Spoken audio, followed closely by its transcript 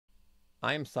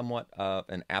I am somewhat of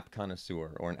an app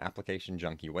connoisseur or an application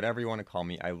junkie, whatever you want to call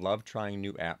me. I love trying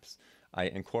new apps. I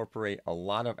incorporate a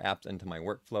lot of apps into my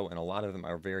workflow, and a lot of them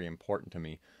are very important to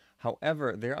me.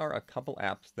 However, there are a couple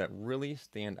apps that really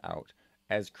stand out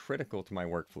as critical to my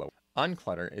workflow.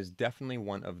 Unclutter is definitely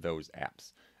one of those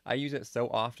apps. I use it so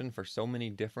often for so many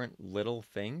different little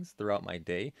things throughout my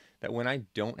day that when I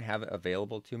don't have it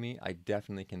available to me, I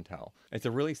definitely can tell. It's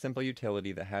a really simple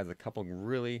utility that has a couple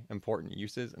really important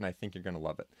uses, and I think you're going to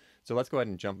love it. So let's go ahead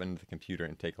and jump into the computer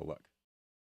and take a look.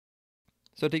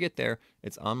 So to get there,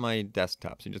 it's on my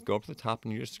desktop. So you just go up to the top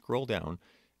and you just scroll down,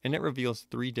 and it reveals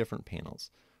three different panels.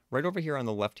 Right over here on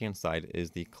the left-hand side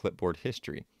is the Clipboard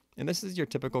History. And this is your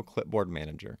typical Clipboard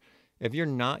Manager. If you're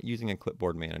not using a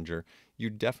Clipboard Manager, you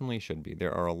definitely should be.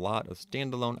 There are a lot of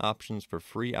standalone options for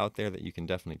free out there that you can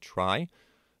definitely try.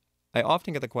 I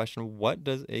often get the question, what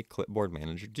does a Clipboard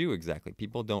Manager do exactly?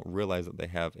 People don't realize that they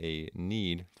have a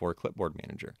need for a Clipboard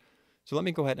Manager. So let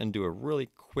me go ahead and do a really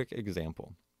quick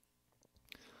example.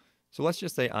 So let's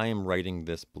just say I am writing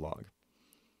this blog.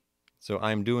 So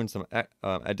I'm doing some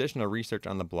additional research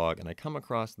on the blog, and I come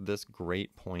across this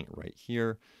great point right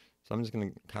here. So I'm just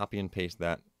going to copy and paste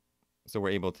that. So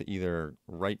we're able to either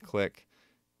right click,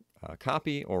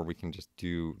 copy, or we can just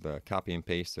do the copy and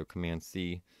paste. So Command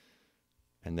C,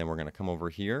 and then we're going to come over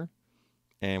here,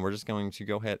 and we're just going to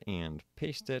go ahead and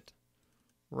paste it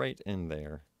right in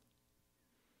there.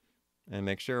 And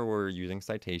make sure we're using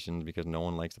citations because no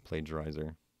one likes a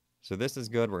plagiarizer. So this is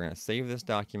good. We're going to save this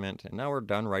document, and now we're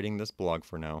done writing this blog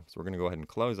for now. So we're going to go ahead and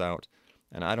close out,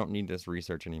 and I don't need this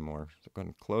research anymore. So I'm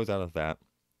going to close out of that.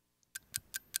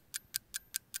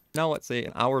 Now let's say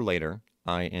an hour later,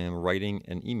 I am writing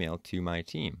an email to my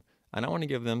team, and I want to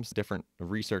give them different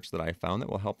research that I found that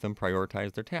will help them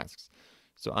prioritize their tasks.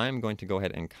 So I'm going to go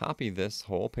ahead and copy this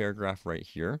whole paragraph right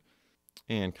here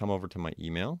and come over to my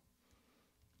email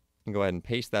and go ahead and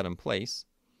paste that in place.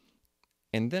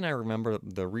 And then I remember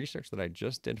the research that I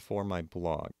just did for my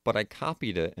blog, but I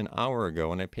copied it an hour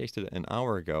ago and I pasted it an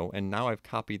hour ago, and now I've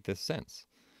copied this since.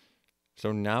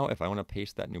 So now if I want to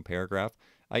paste that new paragraph,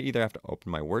 I either have to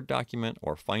open my Word document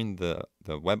or find the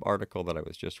web article that I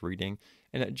was just reading,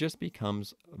 and it just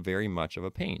becomes very much of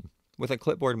a pain. With a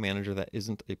Clipboard Manager, that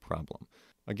isn't a problem.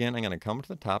 Again, I'm going to come to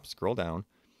the top, scroll down,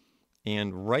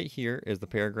 and right here is the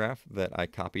paragraph that I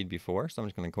copied before. So I'm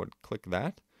just going to click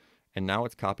that. And now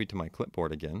it's copied to my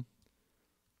clipboard again.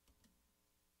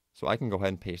 So I can go ahead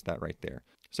and paste that right there.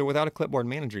 So without a Clipboard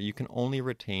Manager, you can only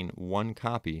retain one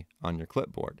copy on your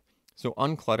clipboard. So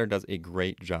Unclutter does a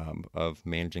great job of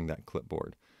managing that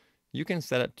clipboard. You can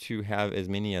set it to have as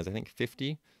many as, I think,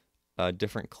 50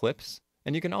 different clips,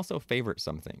 and you can also favorite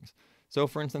some things. So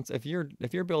for instance, if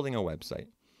you're building a website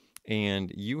and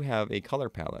you have a color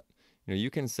palette, you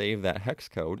can save that hex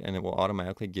code and it will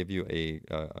automatically give you a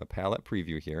palette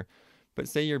preview here. But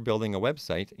say you're building a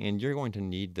website and you're going to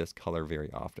need this color very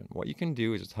often. What you can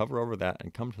do is just hover over that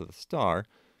and come to the star,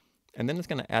 and then it's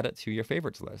going to add it to your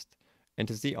favorites list. And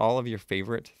to see all of your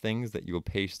favorite things that you will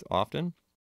paste often,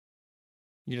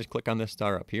 you just click on this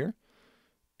star up here.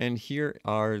 And here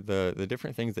are the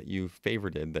different things that you've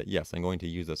favorited that, yes, I'm going to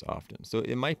use this often. So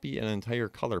it might be an entire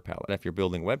color palette. If you're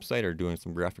building a website or doing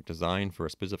some graphic design for a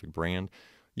specific brand,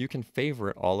 you can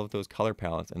favorite all of those color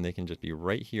palettes and they can just be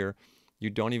right here. You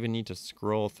don't even need to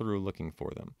scroll through looking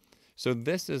for them. So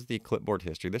this is the Clipboard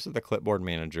History. This is the Clipboard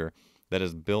Manager that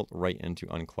is built right into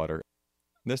Unclutter.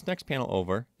 This next panel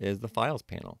over is the Files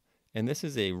panel. And this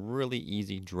is a really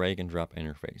easy drag and drop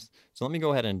interface. So let me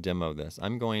go ahead and demo this.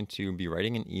 I'm going to be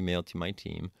writing an email to my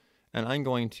team, and I'm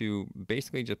going to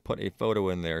basically just put a photo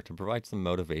in there to provide some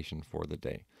motivation for the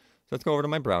day. So let's go over to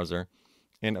my browser.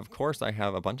 And of course I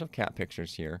have a bunch of cat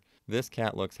pictures here. This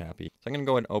cat looks happy. So I'm going to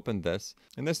go ahead and open this.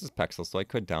 And this is Pexel, so I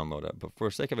could download it. But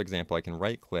for sake of example, I can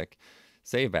right click,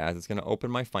 save as. It's going to open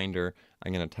my Finder.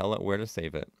 I'm going to tell it where to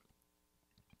save it.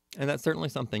 And that's certainly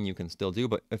something you can still do,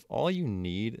 but if all you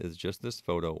need is just this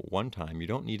photo one time, you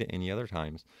don't need it any other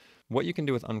times, what you can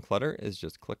do with Unclutter is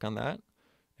just click on that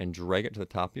and drag it to the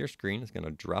top of your screen. It's going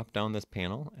to drop down this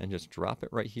panel and just drop it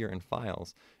right here in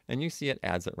Files, and you see it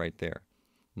adds it right there.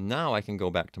 Now I can go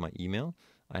back to my email.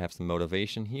 I have some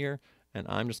motivation here, and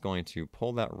I'm just going to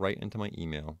pull that right into my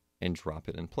email and drop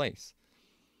it in place.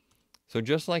 So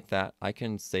just like that, I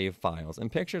can save files. And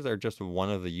pictures are just one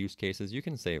of the use cases. You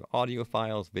can save audio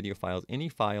files, video files, any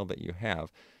file that you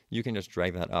have. You can just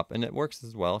drag that up. And it works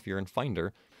as well if you're in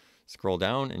Finder. Scroll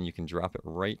down and you can drop it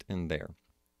right in there.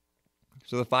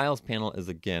 So the Files panel is,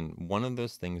 again, one of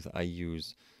those things I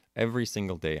use every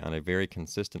single day on a very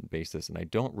consistent basis. And I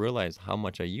don't realize how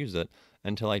much I use it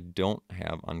until I don't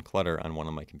have Unclutter on one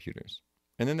of my computers.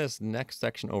 And then this next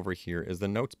section over here is the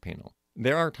notes panel.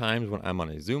 There are times when I'm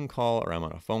on a Zoom call or I'm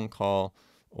on a phone call,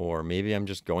 or maybe I'm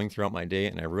just going throughout my day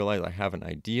and I realize I have an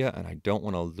idea and I don't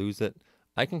want to lose it.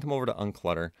 I can come over to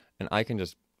Unclutter and I can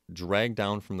just drag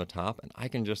down from the top and I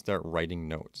can just start writing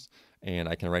notes. And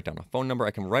I can write down a phone number.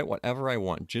 I can write whatever I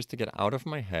want just to get out of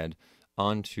my head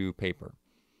onto paper.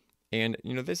 And,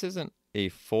 this isn't a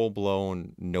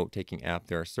full-blown note-taking app.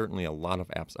 There are certainly a lot of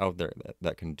apps out there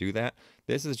that can do that.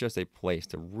 This is just a place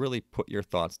to really put your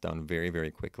thoughts down very, very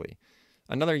quickly.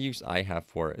 Another use I have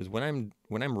for it is when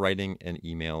I'm writing an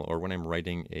email or when I'm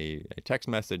writing a text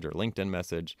message or LinkedIn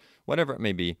message, whatever it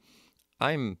may be,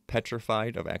 I'm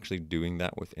petrified of actually doing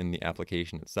that within the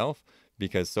application itself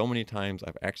because so many times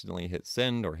I've accidentally hit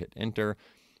send or hit enter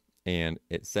and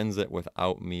it sends it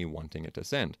without me wanting it to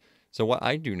send. So what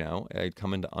I do now, I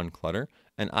come into Unclutter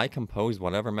and I compose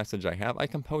whatever message I have. I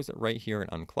compose it right here in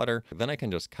Unclutter. Then I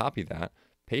can just copy that,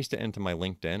 paste it into my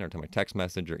LinkedIn or to my text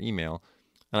message or email,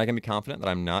 and I can be confident that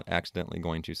I'm not accidentally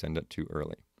going to send it too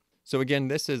early. So again,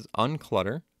 this is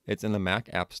Unclutter. It's in the Mac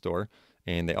App Store,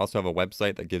 and they also have a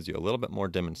website that gives you a little bit more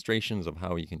demonstrations of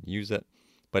how you can use it,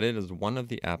 but it is one of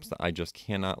the apps that I just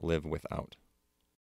cannot live without.